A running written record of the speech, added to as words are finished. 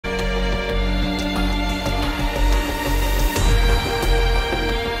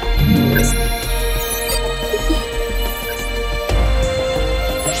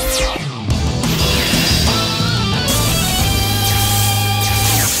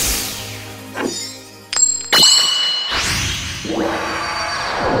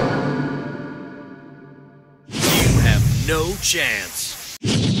chance.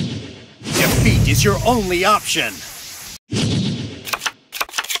 Defeat is your only option.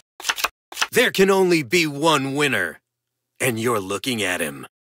 There can only be one winner, and you're looking at him.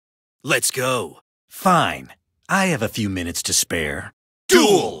 Let's go. Fine. I have a few minutes to spare.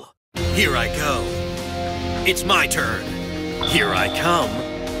 Duel! Here I go. It's my turn. Here I come.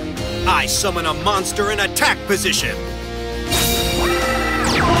 I summon a monster in attack position.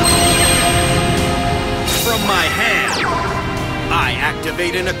 From my hand, I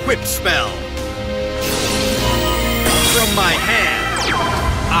activate an equip spell. From my hand,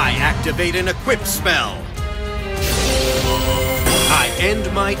 I activate an equip spell. I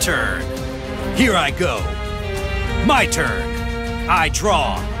end my turn. Here I go. My turn. I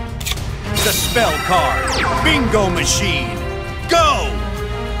draw. The spell card. Bingo machine. Go!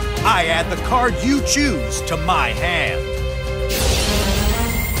 I add the card you choose to my hand.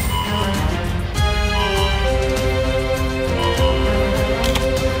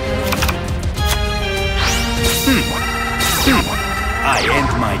 I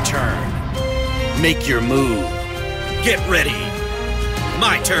end my turn. Make your move. Get ready.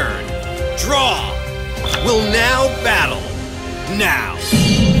 My turn. Draw. Will now battle. Now.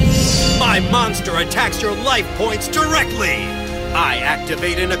 My monster attacks your life points directly. I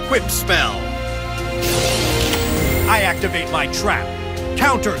activate an equip spell. I activate my trap.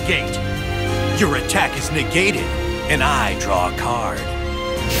 Counter gate. Your attack is negated, and I draw a card.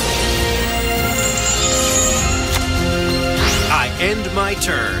 I end my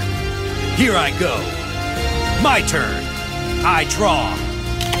turn. Here I go. My turn. I draw.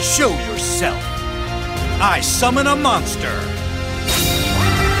 Show yourself. I summon a monster.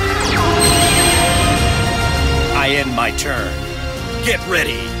 I end my turn. Get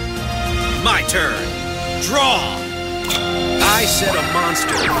ready. My turn. Draw. I set a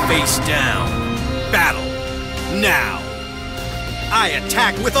monster face down. Battle. Now. I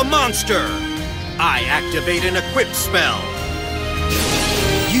attack with a monster. I activate an equip spell.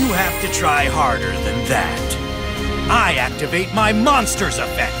 You have to try harder than that. I activate my monster's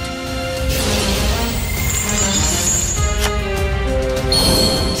effect.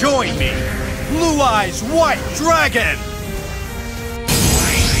 Join me, Blue Eyes White Dragon!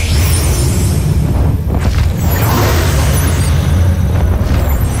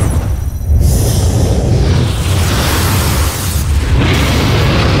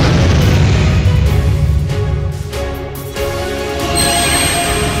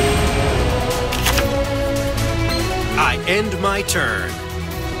 End my turn.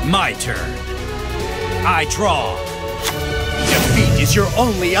 My turn. I draw. Defeat is your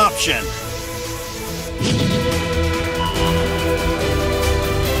only option.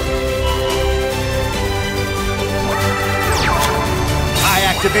 I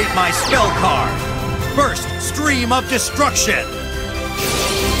activate my spell card. Burst Stream of Destruction.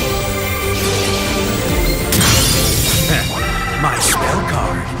 My spell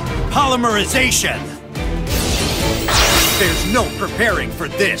card. Polymerization. There's no preparing for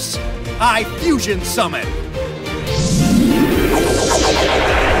this. I fusion summon.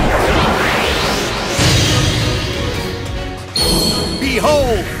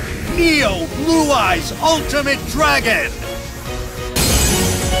 Behold, Neo Blue Eyes Ultimate Dragon!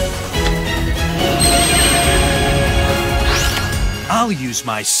 I'll use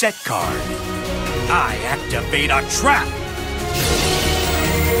my set card. I activate a trap.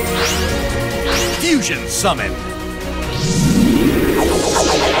 Fusion summon.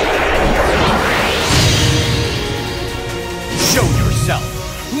 Show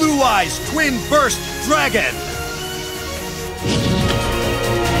yourself, Blue Eyes Twin Burst Dragon!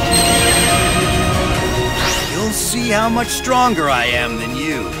 You'll see how much stronger I am than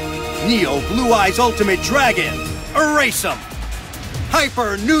you. Neo Blue Eyes Ultimate Dragon! Erase 'em!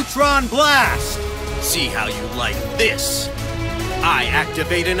 Hyper Neutron Blast! See how you like this. I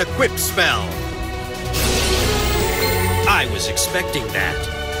activate an equip spell. I was expecting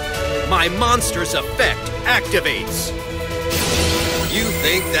that. My monster's effect activates. You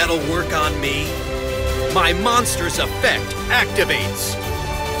think that'll work on me? My monster's effect activates.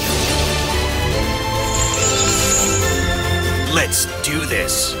 Let's do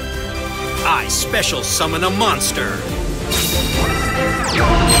this. I special summon a monster.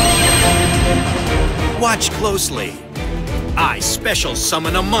 Watch closely. I special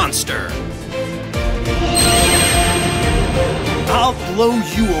summon a monster. I'll blow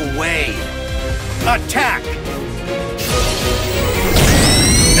you away. Attack!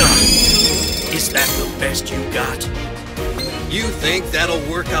 Is that the best you got? You think that'll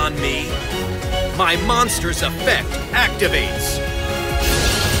work on me? My monster's effect activates.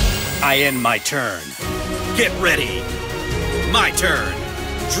 I end my turn. Get ready. My turn.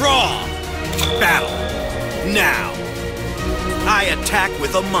 Draw. Battle. Now. I attack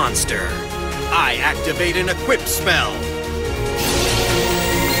with a monster. I activate an equip spell.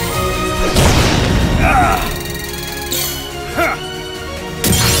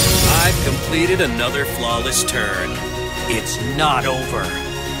 I've completed another flawless turn. It's not over.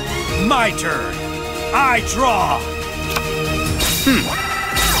 My turn. I draw.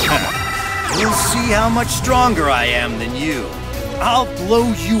 You'll see how much stronger I am than you. I'll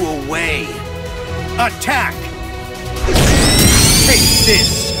blow you away. Attack! Take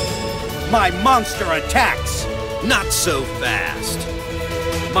this! My monster attacks! Not so fast.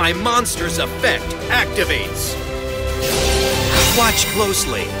 My monster's effect activates. Watch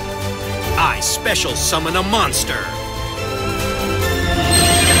closely. I special summon a monster.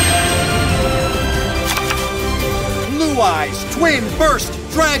 Blue Eyes Twin Burst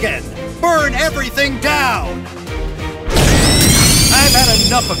Dragon! Burn everything down! I've had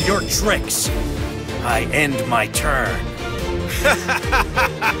enough of your tricks. I end my turn.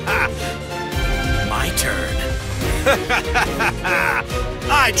 My turn.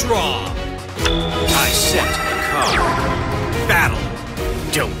 I draw. I set a card.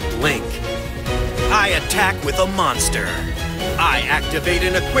 Battle. Don't blink. I attack with a monster. I activate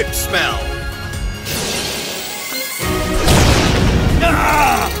an equip spell.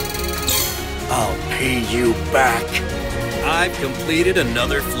 I'll pay you back. I've completed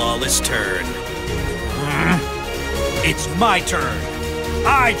another flawless turn. It's my turn.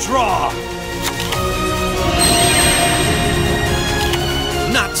 I draw.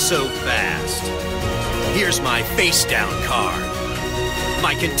 Not so fast. Here's my face down card.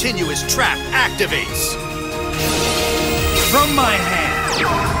 My continuous trap activates. From my hand,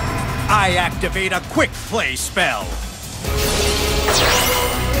 I activate a quick play spell.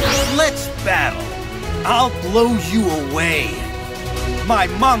 Let's battle. I'll blow you away. My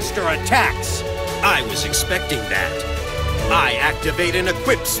monster attacks. I was expecting that. I activate an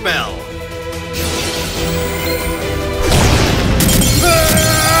equip spell.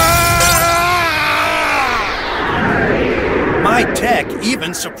 My tech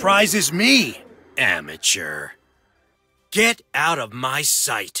even surprises me. Amateur. Get out of my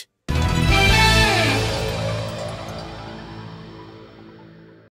sight.